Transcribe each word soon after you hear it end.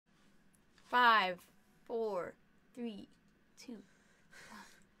5, 4, 3, 2, 1.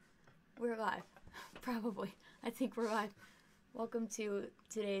 We're live. Probably. I think we're live. Welcome to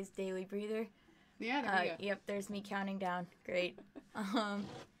today's Daily Breather. Yeah, there we go. Yep, there's me counting down. Great.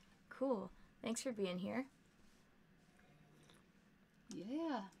 Cool. Thanks for being here.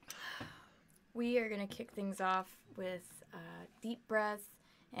 Yeah. We are going to kick things off with deep breath,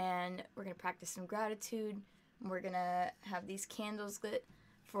 and we're going to practice some gratitude. We're going to have these candles lit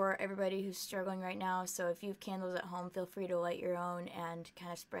for everybody who's struggling right now. So if you have candles at home, feel free to light your own and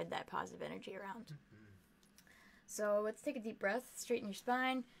kind of spread that positive energy around. Mm-hmm. So let's take a deep breath. Straighten your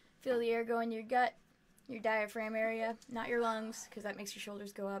spine. Feel the air go in your gut, your diaphragm area, not your lungs, because that makes your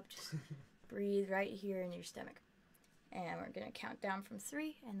shoulders go up. Just breathe right here in your stomach. And we're going to count down from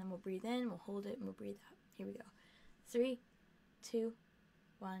 3, and then we'll breathe in, we'll hold it, and we'll breathe out. Here we go. 3, 2,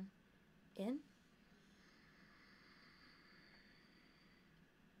 1, in.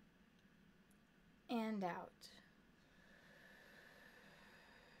 And out.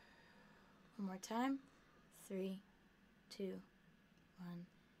 One more time. 3, 2, 1,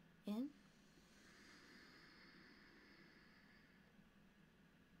 in.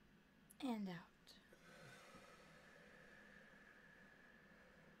 And out.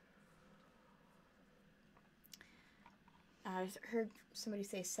 I heard somebody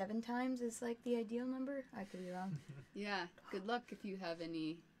say 7 times is like the ideal number. I could be wrong. Yeah. Good luck if you have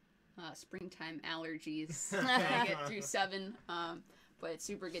any springtime allergies. Try to get through 7. But it's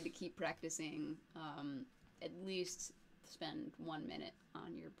super good to keep practicing. At least spend 1 minute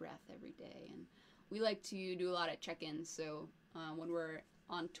on your breath every day. And we like to do a lot of check-ins. So when we're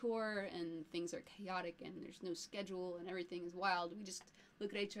on tour and things are chaotic and there's no schedule and everything is wild, we just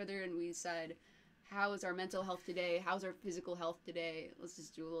look at each other and we decide, how is our mental health today? How's our physical health today? Let's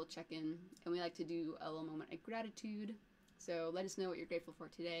just do a little check-in. And we like to do a little moment of gratitude. So let us know what you're grateful for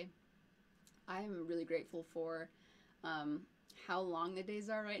today. I am really grateful for how long the days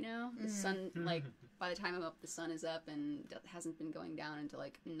are right now. The sun, like, by the time I'm up, the sun is up and hasn't been going down until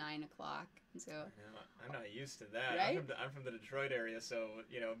like 9 o'clock. And so I'm not used to that. Right? I'm from the Detroit area, so,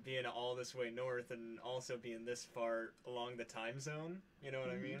 being all this way north and also being this far along the time zone, you know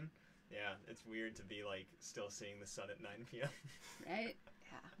what I mean? Yeah, it's weird to be, still seeing the sun at 9 p.m. Right?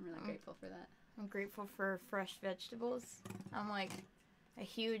 Yeah, I'm really grateful for that. I'm grateful for fresh vegetables. I'm, a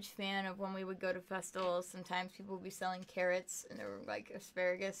huge fan of when we would go to festivals. Sometimes people would be selling carrots, and there were,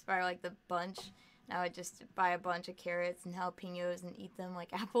 asparagus by, the bunch. And I would just buy a bunch of carrots and jalapenos and eat them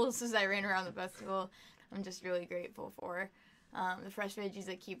like apples as I ran around the festival. I'm just really grateful for the fresh veggies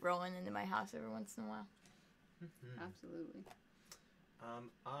that keep rolling into my house every once in a while. Mm-hmm. Absolutely.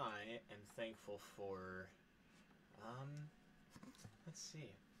 I am thankful for, let's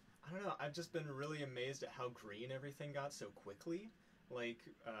see. I don't know, I've just been really amazed at how green everything got so quickly.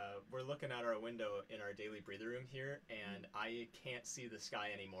 We're looking out our window in our daily breather room here, and I can't see the sky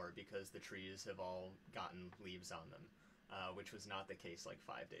anymore because the trees have all gotten leaves on them, which was not the case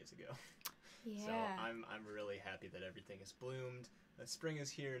 5 days ago. Yeah. So I'm really happy that everything has bloomed, that spring is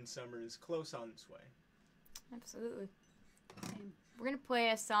here and summer is close on its way. Absolutely. Same. We're going to play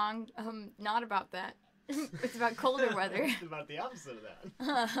a song not about that. It's about colder weather. It's about the opposite of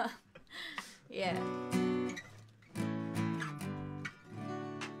that. Yeah.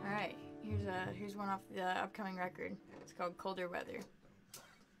 All right. Here's one off the upcoming record. It's called Colder Weather.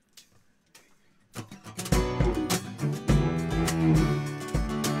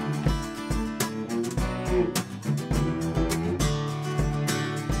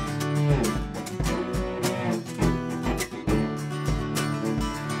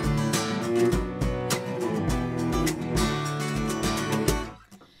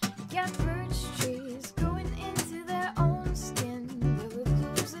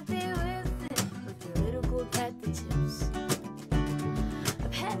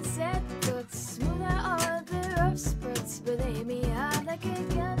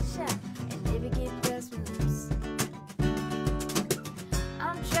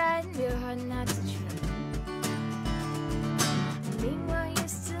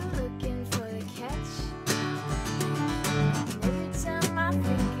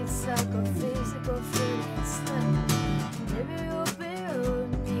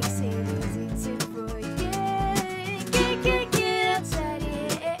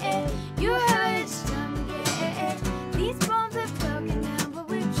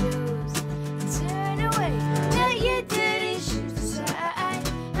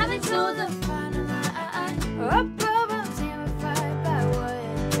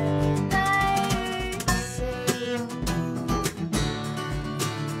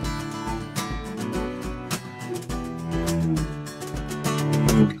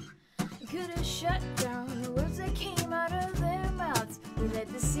 shut down. The words that came out of their mouths, we let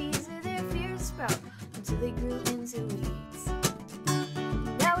the seeds of their fears sprout until they grew into weeds.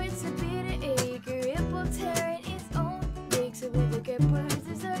 Now it's a bitter acre, it will tear in its own wake. So we look at birds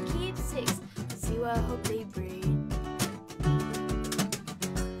as our keepsakes and see what hope they breed.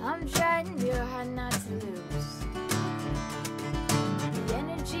 I'm trying real hard not to lose the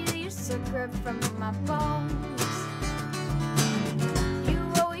energy that you suck right from my bones. You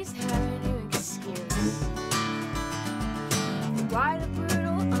always have a new excuse why the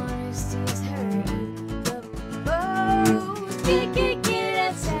brutal honesty is hurting the most. Get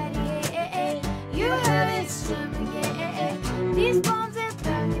outside, yeah. You haven't stomach, yeah. These bones are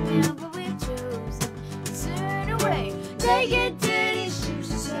broken down, but we've chosen to turn away. Take your dirty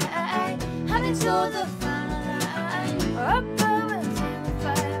shoes aside. Haven't told the final line. Up above,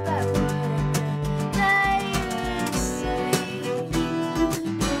 terrified by what the liars say.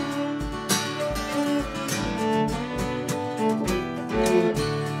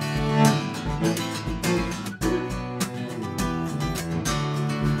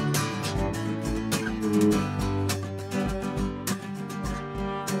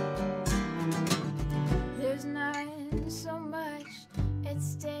 There's not so much at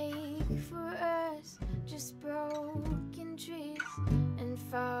stake for us, just broken trees and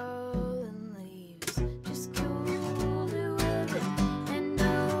fallen leaves. Just colder weather and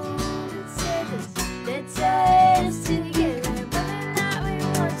no sailors that tie us together. Whether or not we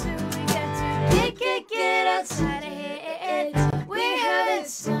want to, we got to get outside of here. We haven't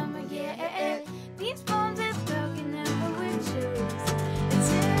summer yet. These bones are broken now, but we're choosing to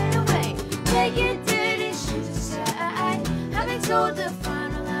turn away. Take your dirty shoes aside. Haven't told the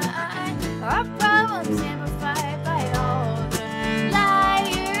final line. Our problems amplified by all the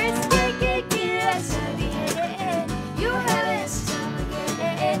liars. Get outside of here. You haven't stomach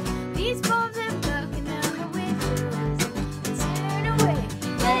yet. These bones are broken now, but we're choosing to turn away.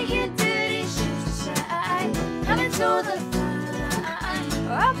 Take your dirty shoes aside. Haven't told the final line.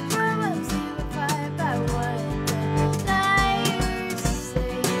 Our problems amplified by what the liars say.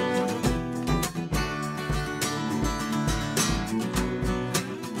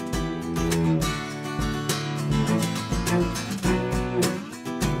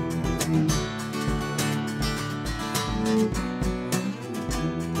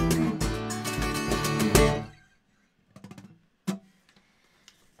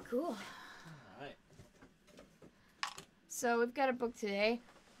 Cool. All right. So we've got a book today.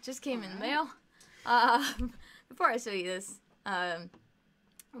 Just came in the mail. Before I show you this,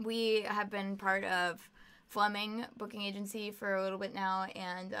 we have been part of Fleming Booking Agency for a little bit now,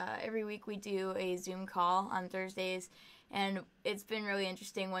 and every week we do a Zoom call on Thursdays, and it's been really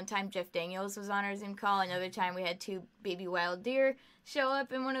interesting. One time Jeff Daniels was on our Zoom call. Another time we had 2 baby wild deer show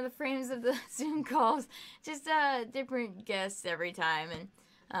up in one of the frames of the Zoom calls. Just different guests every time, and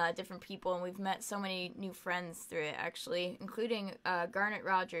different people, and we've met so many new friends through it, actually, including Garnet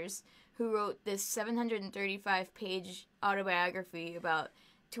Rogers, who wrote this 735-page autobiography about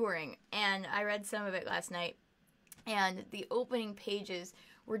touring, and I read some of it last night, and the opening pages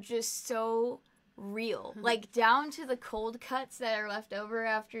were just so real, like down to the cold cuts that are left over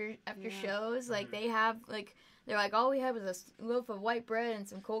after shows. Like they have, like, they're like, all we had was a loaf of white bread and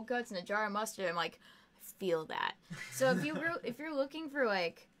some cold cuts and a jar of mustard. I'm like, I feel that. So if you're looking for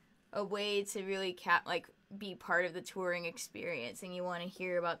like a way to really be part of the touring experience, and you want to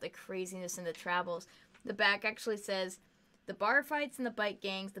hear about the craziness and the travels, the back actually says, the bar fights and the bike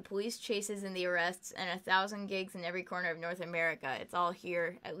gangs, the police chases and the arrests, and 1,000 gigs in every corner of North America. It's all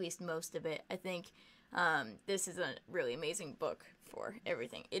here, at least most of it. I think this is a really amazing book for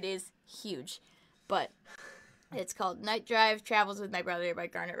everything. It is huge, but it's called Night Drive Travels with My Brother by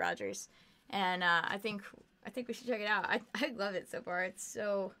Garnet Rogers, and I think we should check it out. I love it so far. It's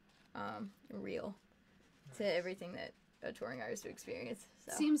so real to everything that a touring artist would experience.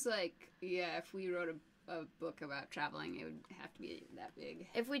 So. Seems like, yeah, if we wrote a book about traveling, it would have to be that big.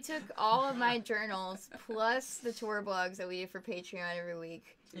 If we took all of my journals plus the tour blogs that we do for Patreon every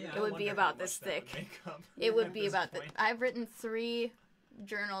week, it would be about this thick. It would be about this. I've written 3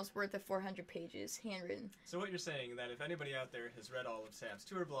 journals worth of 400 pages, handwritten. So what you're saying, that if anybody out there has read all of Sam's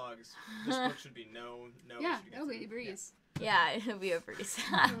tour blogs, this book should be known. Yeah, it'll be a breeze. Yeah, it'll be a breeze.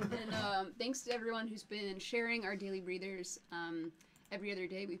 And thanks to everyone who's been sharing our Daily Breathers. Every other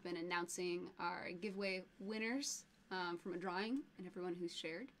day we've been announcing our giveaway winners from a drawing, and everyone who's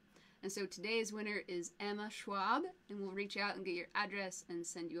shared. And so today's winner is Emma Schwab, and we'll reach out and get your address and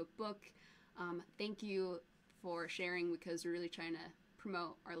send you a book. Thank you for sharing, because we're really trying to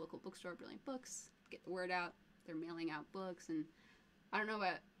promote our local bookstore, Brilliant Books, get the word out. They're mailing out books, and I don't know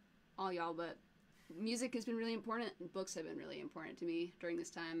about all y'all, but music has been really important, and books have been really important to me during this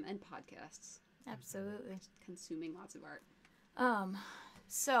time, and podcasts. Absolutely. Consuming lots of art.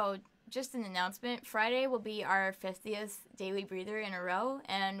 So, just an announcement. Friday will be our 50th Daily Breather in a row,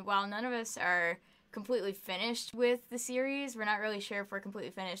 and while none of us are completely finished with the series, we're not really sure if we're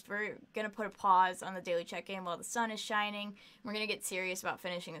completely finished. We're going to put a pause on the Daily Check-In while the sun is shining. We're going to get serious about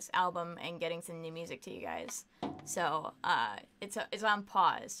finishing this album and getting some new music to you guys. So, it's on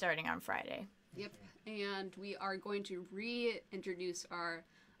pause starting on Friday. Yep, and we are going to reintroduce our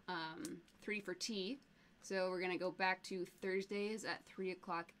 3 for Tea. So we're going to go back to Thursdays at 3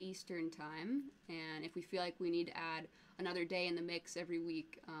 o'clock Eastern Time. And if we feel like we need to add another day in the mix every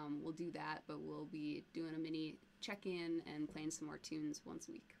week, we'll do that. But we'll be doing a mini check-in and playing some more tunes once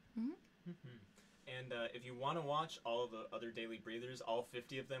a week. Mm-hmm. Mm-hmm. And if you want to watch all of the other Daily Breathers, all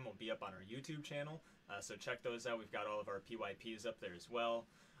 50 of them will be up on our YouTube channel. So check those out. We've got all of our PYPs up there as well.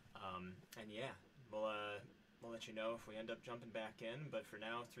 And yeah, we'll let you know if we end up jumping back in, but for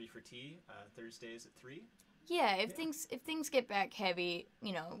now, 3 for Tea, Thursdays at 3. Yeah, if things get back heavy,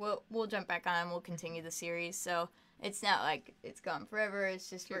 you know, we'll jump back on. We'll continue the series. So it's not like it's gone forever. It's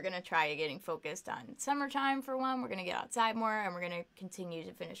just we're gonna try getting focused on summertime for one. We're gonna get outside more, and we're gonna continue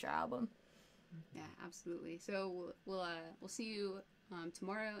to finish our album. Yeah, absolutely. So we'll see you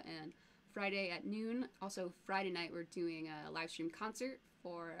tomorrow and Friday at noon. Also Friday night we're doing a live stream concert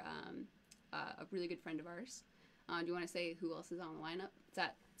for a really good friend of ours. Do you want to say who else is on the lineup?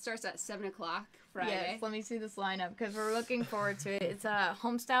 Starts at 7 o'clock Friday. Yes, let me see this lineup because we're looking forward to it. It's a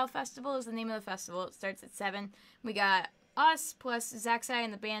Homestyle Festival is the name of the festival. It starts at 7. We got us plus Zaxai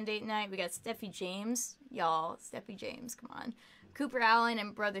and the band date night. We got Steffi James. Y'all, Steffi James, come on. Cooper Allen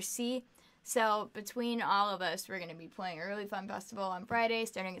and Brother C. So between all of us, we're going to be playing a really fun festival on Friday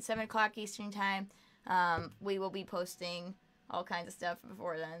starting at 7 o'clock Eastern Time. We will be posting all kinds of stuff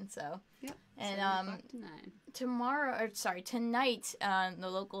before then, so. Yep. And tonight, the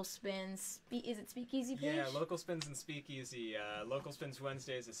Local Spins, is it Speakeasy page? Yeah, Local Spins and Speakeasy. Local Spins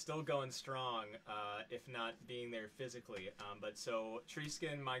Wednesdays is still going strong, if not being there physically. But so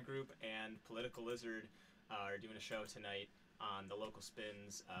Treeskin, my group, and Political Lizard are doing a show tonight on the Local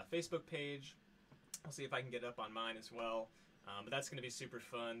Spins Facebook page. I'll see if I can get it up on mine as well. But that's going to be super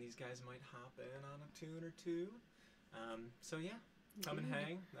fun. These guys might hop in on a tune or two. So yeah, come and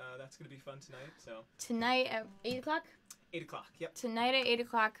hang. That's going to be fun tonight. So tonight at 8 o'clock? 8 o'clock, yep. Tonight at 8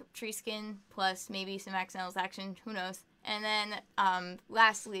 o'clock, Treeskin, plus maybe some Accidentals action, who knows. And then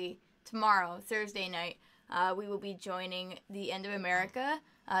lastly, tomorrow, Thursday night, we will be joining The End of America.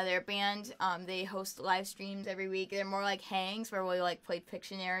 Their band, they host live streams every week. They're more like hangs where we'll like play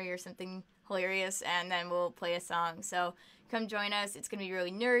Pictionary or something hilarious, and then we'll play a song. So come join us. It's going to be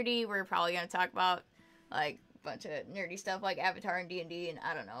really nerdy. We're probably going to talk about like bunch of nerdy stuff like Avatar and D&D, and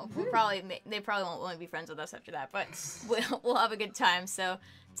I don't know. They probably won't want to be friends with us after that, but we'll have a good time. So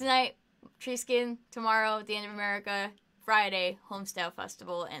tonight, Treeskin, tomorrow, The End of America, Friday, Homestyle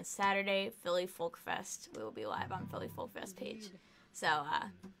Festival, and Saturday, Philly Folk Fest. We will be live on Philly Folk Fest page. So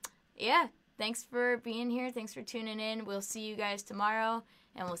yeah, thanks for being here. Thanks for tuning in. We'll see you guys tomorrow,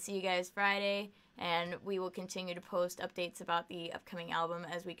 and we'll see you guys Friday. And we will continue to post updates about the upcoming album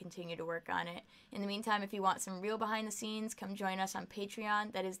as we continue to work on it. In the meantime, if you want some real behind the scenes, come join us on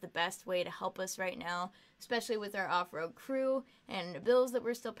Patreon. That is the best way to help us right now, especially with our off-road crew and the bills that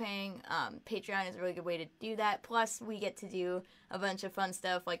we're still paying. Patreon is a really good way to do that. Plus, we get to do a bunch of fun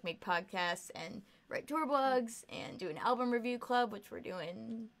stuff like make podcasts and write tour blogs and do an album review club, which we're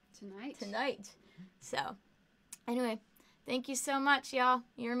doing tonight. So, anyway. Thank you so much, y'all.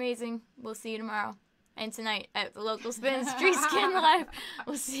 You're amazing. We'll see you tomorrow. And tonight at the Local Spins Treeskin Live.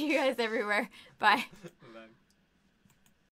 We'll see you guys everywhere. Bye. Bye.